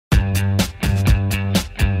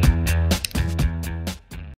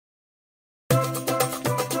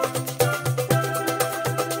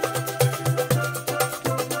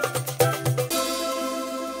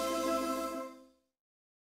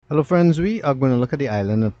Hello friends, we are going to look at the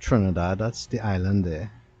island of Trinidad. That's the island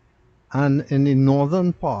there. And in the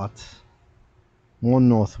northern part, more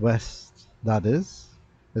northwest that is,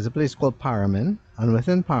 there's a place called PARAMIN. And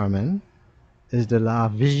within PARAMIN is the La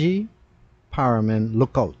VIGIE PARAMIN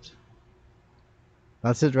Lookout.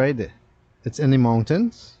 That's it right there. It's in the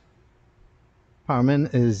mountains.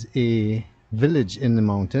 PARAMIN is a village in the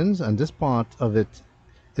mountains, and this part of it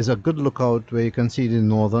is a good lookout where you can see the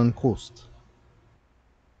northern coast.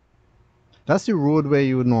 That's the road where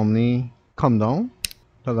you would normally come down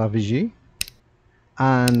to La Vigie.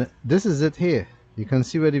 And this is it here. You can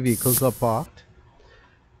see where the vehicles are parked.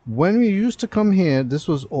 When we used to come here, this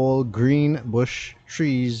was all green bush,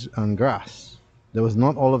 trees, and grass. There was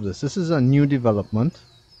not all of this. This is a new development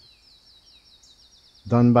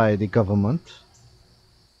done by the government.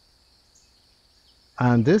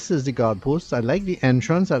 And this is the guard post. I like the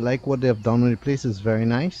entrance. I like what they have done with the place. It's very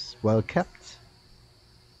nice, well kept.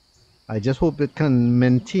 I just hope it can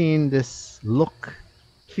maintain this look,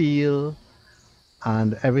 feel,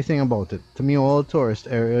 and everything about it. To me, all tourist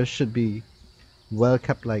areas should be well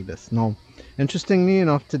kept like this. Now, interestingly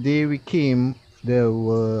enough, today we came, there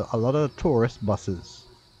were a lot of tourist buses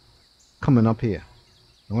coming up here.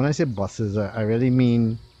 And when I say buses, I really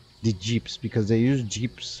mean the jeeps, because they use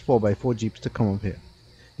jeeps, 4x4 jeeps, to come up here.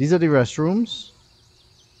 These are the restrooms.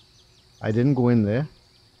 I didn't go in there.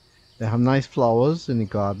 They have nice flowers in the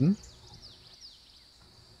garden.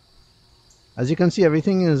 As you can see,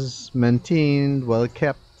 everything is maintained, well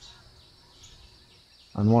kept,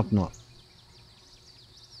 and whatnot.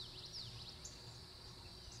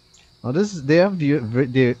 Now they have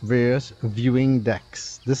various viewing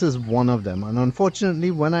decks. This is one of them, and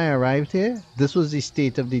unfortunately when I arrived here, this was the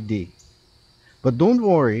state of the day. But don't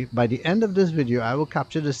worry, by the end of this video I will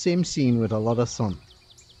capture the same scene with a lot of sun.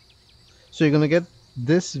 So you're going to get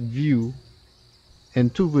this view in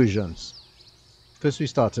two versions. First we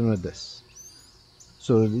starting with this.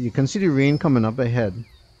 So you can see the rain coming up ahead,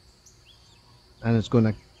 and it's going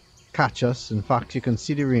to catch us. In fact, you can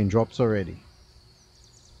see the raindrops already.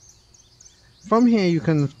 From here you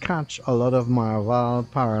can catch a lot of Maraval,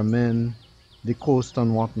 PARAMIN, the coast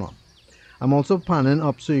and whatnot. I'm also panning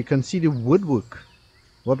up so you can see the woodwork,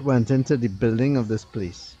 what went into the building of this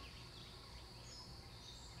place.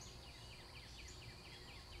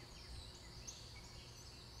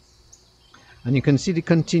 And you can see the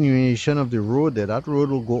continuation of the road there. That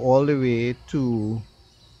road will go all the way to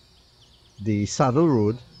the Saddle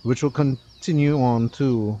Road, which will continue on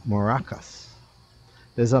to Maracas.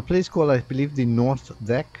 There's a place called, I believe, the North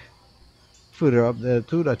Deck further up there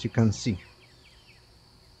too that you can see.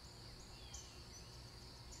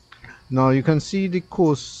 Now you can see the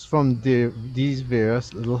coast from these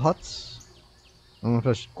various little huts. I don't know if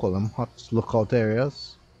I should call them huts, lookout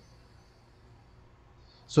areas.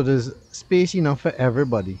 So there's space enough for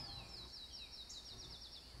everybody.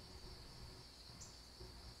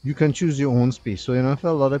 You can choose your own space. So if a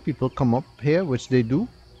lot of people come up here, which they do,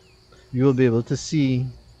 you will be able to see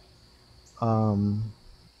from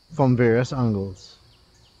various angles.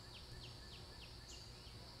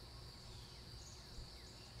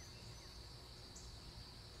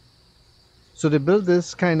 So they built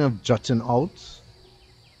this kind of jutting out.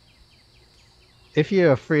 If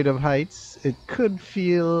you're afraid of heights, it could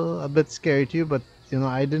feel a bit scary to you, but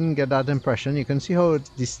I didn't get that impression. You can see how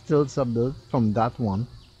the stilts are built from that one.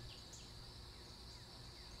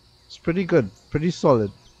 It's pretty good, pretty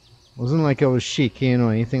solid. It wasn't like I was shaking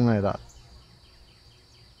or anything like that.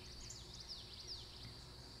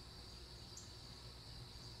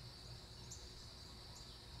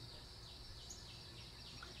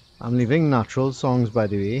 I'm leaving natural songs, by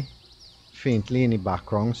the way, faintly in the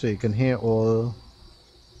background so you can hear all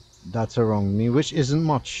that's around me, which isn't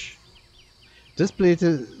much. This place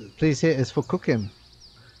here is for cooking.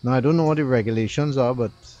 Now I don't know what the regulations are,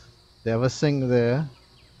 but they have a sink there,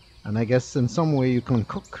 and I guess in some way you can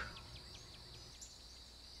cook.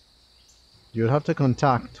 You'll have to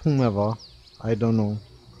contact whomever, I don't know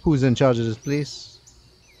who's in charge of this place.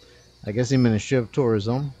 I guess the Ministry of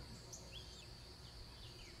Tourism.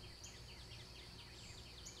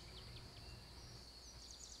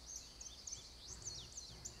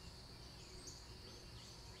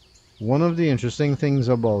 One of the interesting things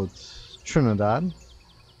about Trinidad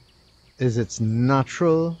is its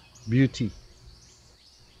natural beauty.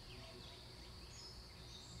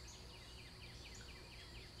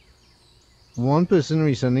 One person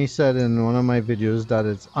recently said in one of my videos that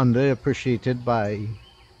it's underappreciated by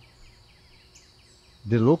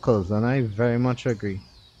the locals, and I very much agree.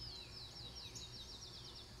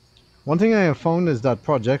 One thing I have found is that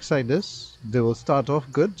projects like this, they will start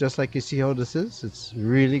off good, just like you see how this is. It's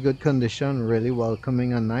really good condition, really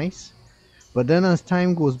welcoming and nice. But then as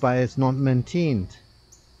time goes by, it's not maintained.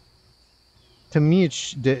 To me,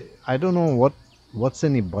 I don't know what's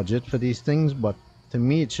in the budget for these things, but to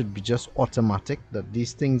me, it should be just automatic that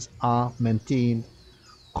these things are maintained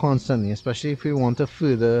constantly, especially if we want to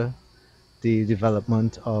further the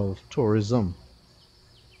development of tourism.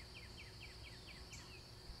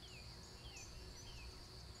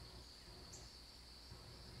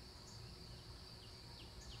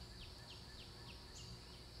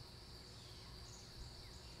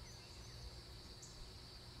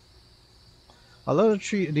 A lot of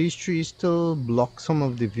these trees still block some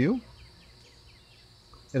of the view.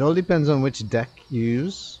 It all depends on which deck you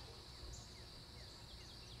use.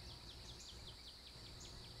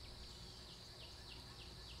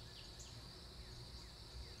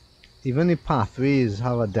 Even the pathways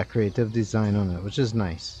have a decorative design on it, which is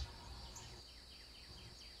nice.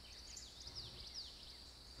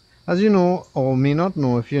 As you know, or may not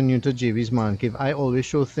know if you're new to JB's Man Cave, I always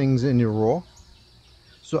show things in the raw.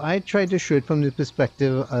 So I try to show it from the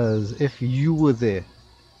perspective as if you were there,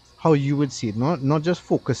 how you would see it, not just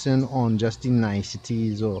focusing on just the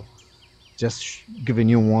niceties or just giving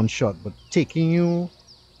you one shot, but taking you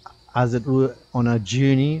as it were on a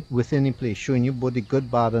journey within a place, showing you both the good,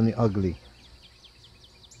 bad, and the ugly.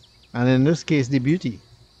 And in this case, the beauty.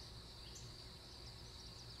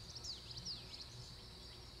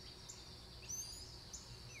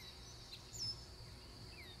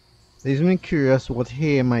 Leaves me curious what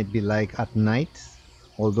here might be like at night,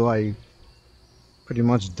 although I pretty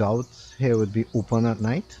much doubt here would be open at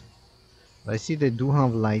night. But I see they do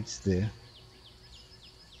have lights there.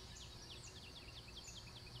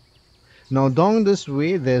 Now down this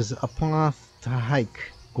way, there's a path to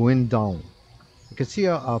hike going down. You can see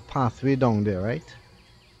a pathway down there, right?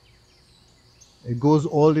 It goes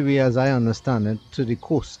all the way, as I understand it, to the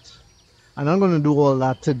coast. I'm not going to do all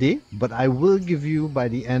that today, but I will give you by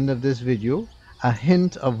the end of this video a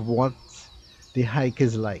hint of what the hike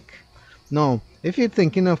is like. Now, if you're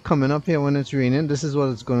thinking of coming up here when it's raining, this is what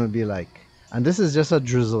it's going to be like. And this is just a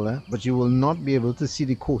drizzle, but you will not be able to see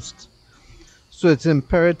the coast. So it's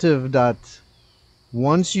imperative that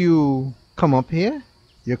once you come up here,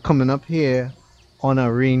 you're coming up here on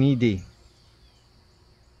a rainy day.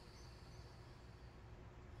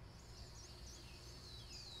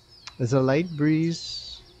 There's a light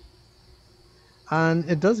breeze and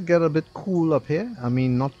it does get a bit cool up here. I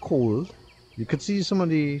mean, not cold. You could see some of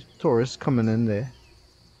the tourists coming in there.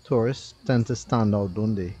 Tourists tend to stand out,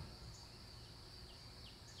 don't they?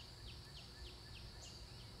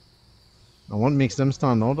 And what makes them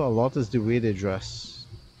stand out a lot is the way they dress.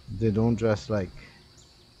 They don't dress like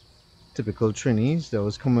typical Trinis. They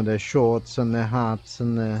always come with their shorts and their hats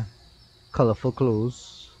and their colorful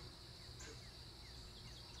clothes.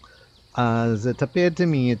 As it appeared to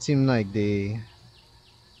me, it seemed like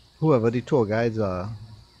whoever the tour guides are,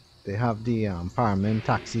 they have the PARAMIN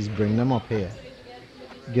taxis bring them up here,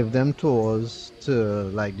 give them tours to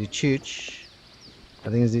like the church. I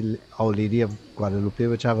think it's the Our Lady of Guadalupe,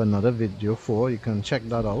 which I have another video for. You can check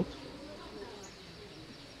that out.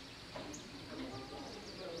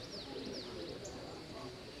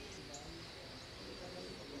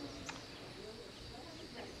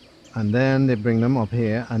 And then they bring them up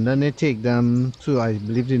here, and then they take them to, I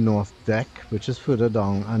believe, the north deck, which is further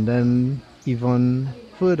down, and then even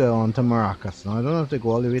further on to Maracas. Now I don't know if they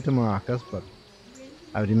go all the way to Maracas, but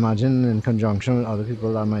I would imagine in conjunction with other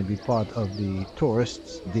people that might be part of the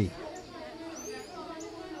tourists' day.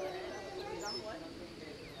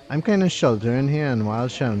 I'm kind of sheltering here, and while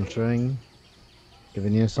sheltering,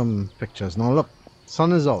 giving you some pictures. Now look,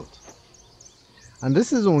 sun is out, and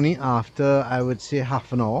this is only after, I would say,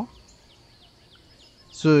 half an hour.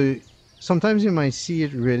 So sometimes you might see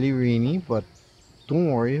it really rainy, but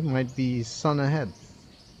don't worry, it might be sun ahead.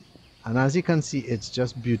 And as you can see, it's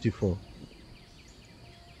just beautiful.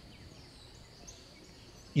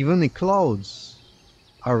 Even the clouds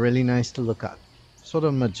are really nice to look at, sort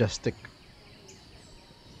of majestic.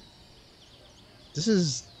 This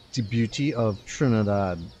is the beauty of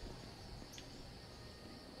Trinidad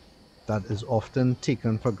that is often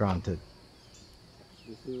taken for granted.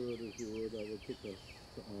 This road is the road that will take us to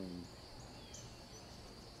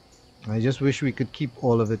I just wish we could keep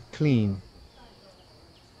all of it clean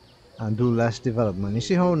and do less development. You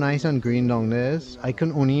see how nice and green down there is? I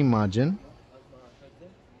can only imagine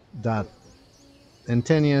that in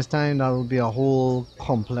 10 years time that will be a whole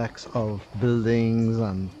complex of buildings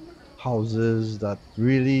and houses that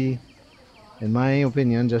really, in my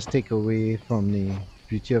opinion, just take away from the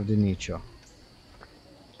beauty of the nature.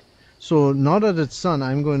 So now that it's sunny,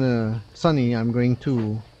 I'm going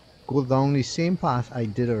to go down the same path I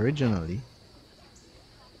did originally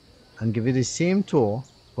and give it the same tour,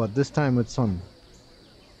 but this time with sun.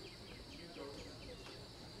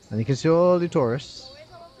 And you can see all the tourists.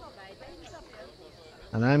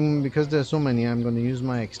 And because there's so many, I'm going to use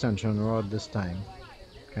my extension rod this time.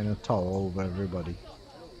 Kind of tower over everybody.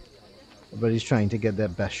 Everybody's trying to get their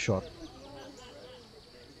best shot.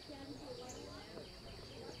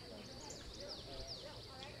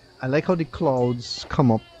 I like how the clouds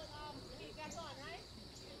come up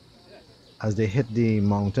as they hit the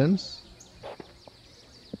mountains.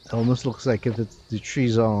 It almost looks like if the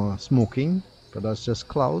trees are smoking, but that's just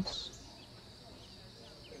clouds.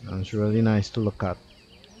 And it's really nice to look at.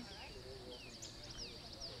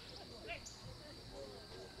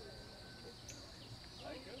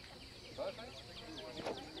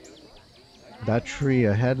 That tree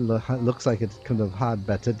ahead looks like it could have had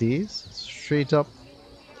better days. Straight up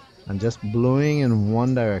and just blowing in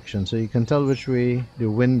one direction, so you can tell which way the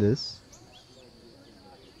wind is.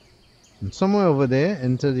 And somewhere over there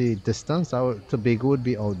into the distance, Tobago would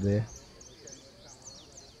be out there.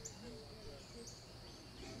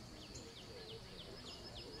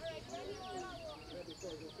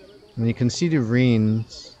 And you can see the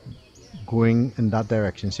rains going in that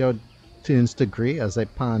direction. See how it turns to grey as I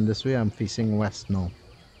pan this way? I'm facing west now.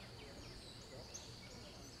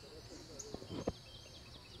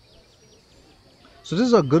 So this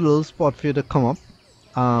is a good little spot for you to come up.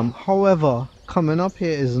 However, coming up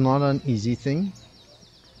here is not an easy thing.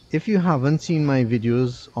 If you haven't seen my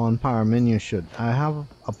videos on PARAMIN, you should. I have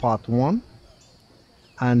a part 1,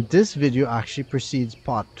 and this video actually precedes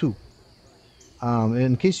part 2.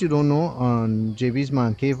 In case you don't know, on JB's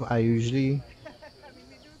Man Cave, I usually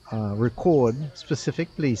record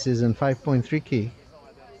specific places in 5.3K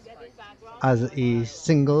as a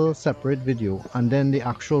single separate video, and then the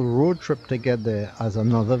actual road trip to get there as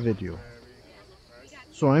another video.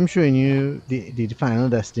 So I'm showing you the final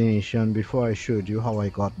destination before I showed you how I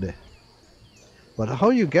got there. But how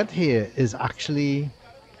you get here is actually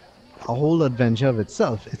a whole adventure of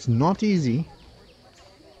itself. It's not easy.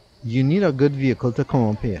 You need a good vehicle to come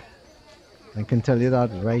up here. I can tell you that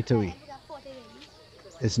right away.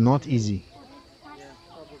 It's not easy.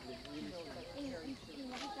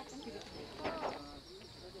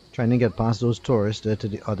 Trying to get past those tourists there to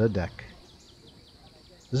the other deck.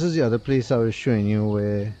 This is the other place I was showing you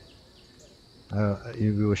where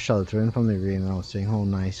we were sheltering from the rain, and I was saying how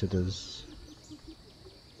nice it is.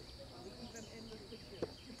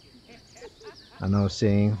 And I was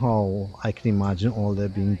saying how I can imagine all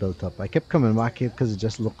that being built up. I kept coming back here because it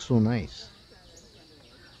just looks so nice.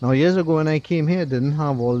 Now years ago when I came here, it didn't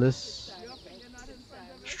have all this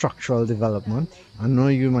structural development. I know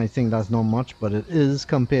you might think that's not much, but it is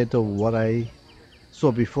compared to what I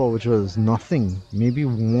saw before, which was nothing. Maybe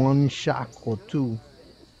one shack or two.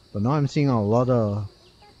 But now I'm seeing a lot of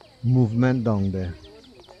movement down there.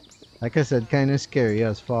 Like I said, kind of scary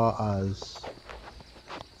as far as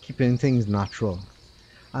keeping things natural.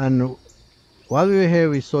 And while we were here,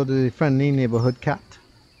 we saw the friendly neighborhood cat.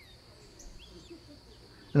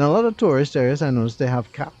 In a lot of tourist areas, I noticed they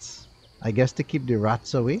have cats. I guess to keep the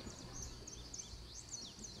rats away.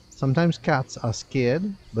 Sometimes cats are scared,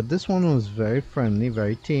 but this one was very friendly,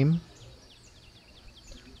 very tame.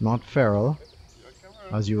 Not feral,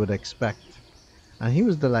 as you would expect. And he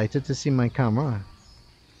was delighted to see my camera.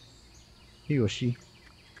 He or she.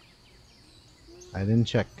 I didn't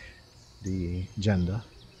check the gender.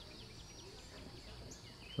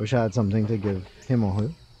 Wish I had something to give him or her.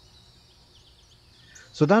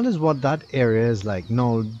 So that is what that area is like.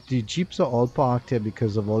 Now, the jeeps are all parked here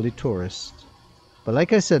because of all the tourists. But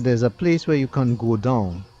like I said, there's a place where you can go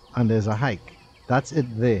down and there's a hike. That's it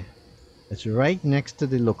there. It's right next to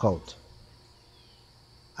the lookout.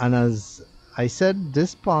 And as I said,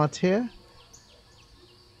 this part here,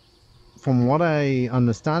 from what I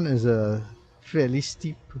understand, is a fairly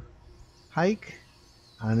steep hike,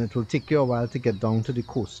 and it will take you a while to get down to the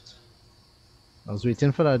coast. I was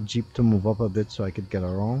waiting for that jeep to move up a bit so I could get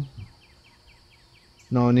around.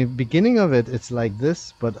 Now in the beginning of it, it's like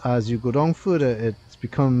this, but as you go down further, it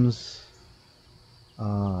becomes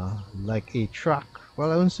like a track.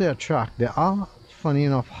 Well, I wouldn't say a track. There are, funny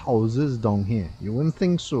enough, houses down here. You wouldn't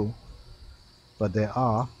think so, but there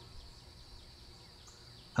are.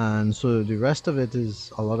 And so the rest of it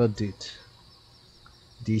is a lot of dirt.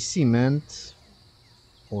 The cement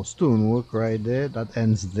or stonework right there, that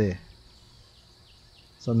ends there.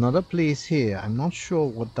 So another place here, I'm not sure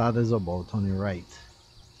what that is about on the right.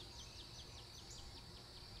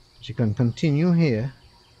 But you can continue here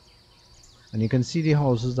And you can see the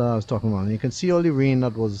houses that I was talking about. And you can see all the rain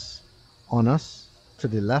that was on us. To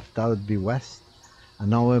the left, that would be west. And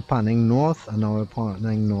now we're panning north, and now we're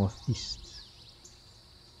panning northeast.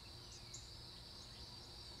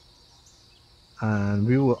 And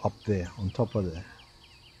we were up there, on top of there.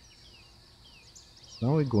 So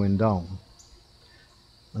now we're going down.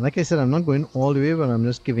 And like I said, I'm not going all the way, but I'm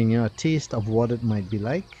just giving you a taste of what it might be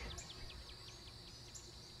like.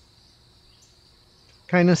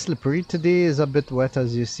 Kind of slippery. Today is a bit wet,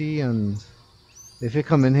 as you see, and if you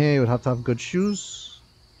come in here, you would have to have good shoes.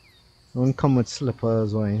 Don't come with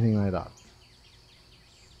slippers or anything like that.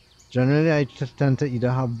 Generally, I tend to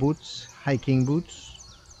either have boots, hiking boots,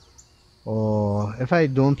 or if I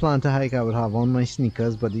don't plan to hike, I would have on my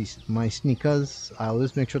sneakers. But my sneakers, I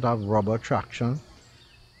always make sure to have rubber traction.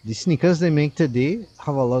 The sneakers they make today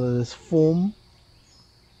have a lot of this foam,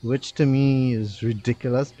 which to me is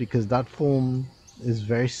ridiculous because that foam is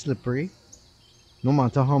very slippery. No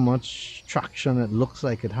matter how much traction it looks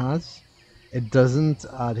like it has, it doesn't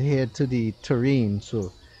adhere to the terrain.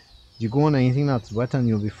 So you go on anything that's wet and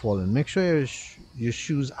you'll be falling. Make sure your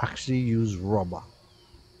shoes actually use rubber.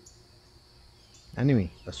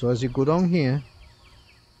 Anyway, so as you go down here,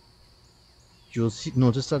 you'll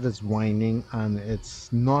notice that it's winding and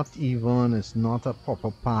it's not even, it's not a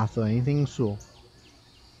proper path or anything. So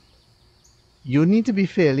you need to be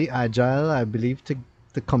fairly agile, I believe,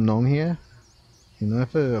 to come down here. You know,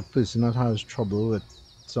 if a person that has trouble with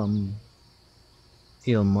some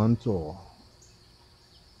ailment or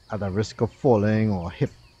at a risk of falling or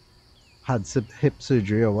hip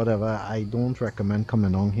surgery or whatever, I don't recommend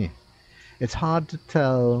coming down here. It's hard to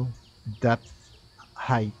tell depth,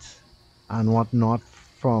 height, and whatnot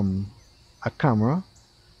from a camera,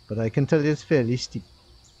 but I can tell you it's fairly steep.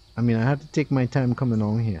 I mean, I had to take my time coming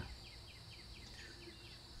on here.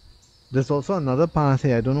 There's also another path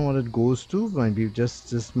here. I don't know what it goes to.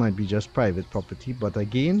 This might be just private property, but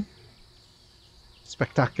again,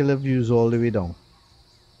 spectacular views all the way down.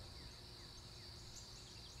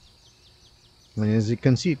 I mean, as you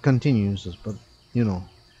can see, it continues, but you know,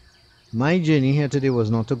 my journey here today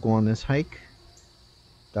was not to go on this hike.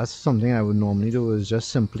 That's something I would normally do, is just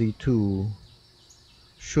simply to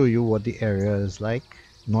show you what the area is like,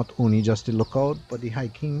 not only just the lookout but the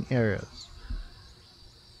hiking areas.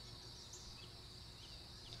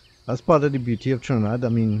 That's part of the beauty of Trinidad. I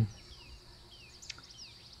mean,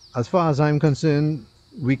 as far as I'm concerned,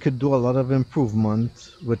 we could do a lot of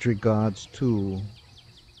improvement with regards to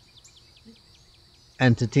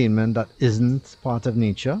entertainment that isn't part of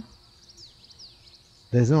nature.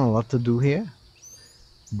 There isn't a lot to do here.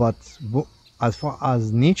 But as far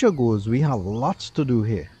as nature goes, we have lots to do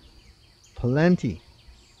here. Plenty.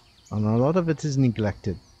 And a lot of it is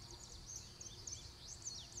neglected.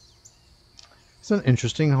 It's an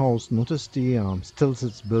interesting house. Notice the stills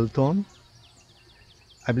it's built on.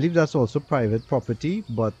 I believe that's also private property,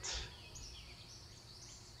 but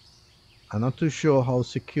I'm not too sure how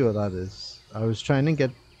secure that is. I was trying to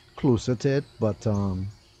get closer to it, but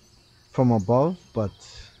from above, but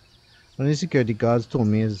when the security guards told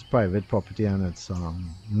me it's private property and it's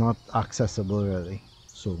not accessible really.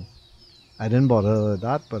 So I didn't bother with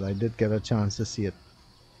that, but I did get a chance to see it.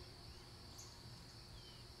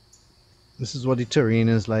 This is what the terrain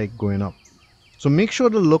is like going up. So make sure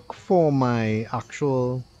to look for my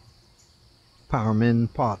actual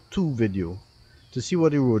PARAMIN Part 2 video to see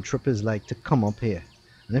what the road trip is like to come up here.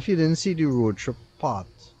 And if you didn't see the road trip Part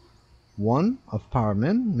 1 of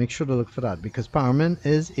PARAMIN, make sure to look for that, because PARAMIN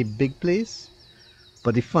is a big place.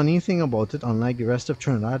 But the funny thing about it, unlike the rest of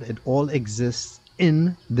Trinidad, it all exists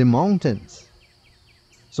in the mountains.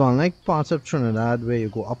 So unlike parts of Trinidad where you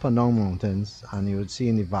go up and down mountains and you would see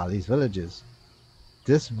in the valleys villages,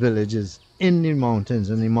 this village is in the mountains,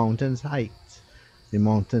 and the mountains heights, the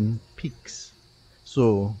mountain peaks.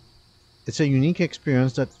 So it's a unique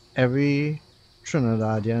experience that every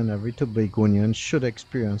Trinidadian, every Tobagonian should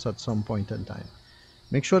experience at some point in time.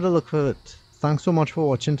 Make sure to look for it. Thanks so much for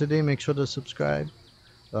watching today. Make sure to subscribe,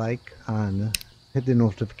 like, and hit the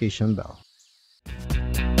notification bell.